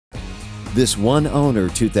This one-owner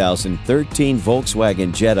 2013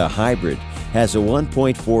 Volkswagen Jetta hybrid has a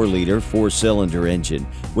 1.4-liter four-cylinder engine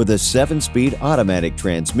with a 7-speed automatic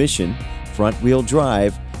transmission, front-wheel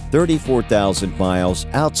drive, 34,000 miles,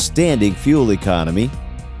 outstanding fuel economy,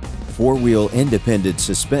 4-wheel independent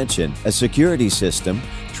suspension, a security system,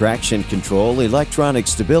 traction control, electronic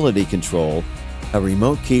stability control, a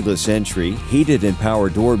remote keyless entry, heated and power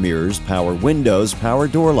door mirrors, power windows, power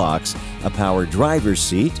door locks, a power driver's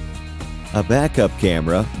seat, a backup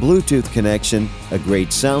camera, Bluetooth connection, a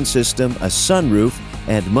great sound system, a sunroof,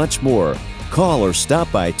 and much more. Call or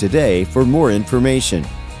stop by today for more information.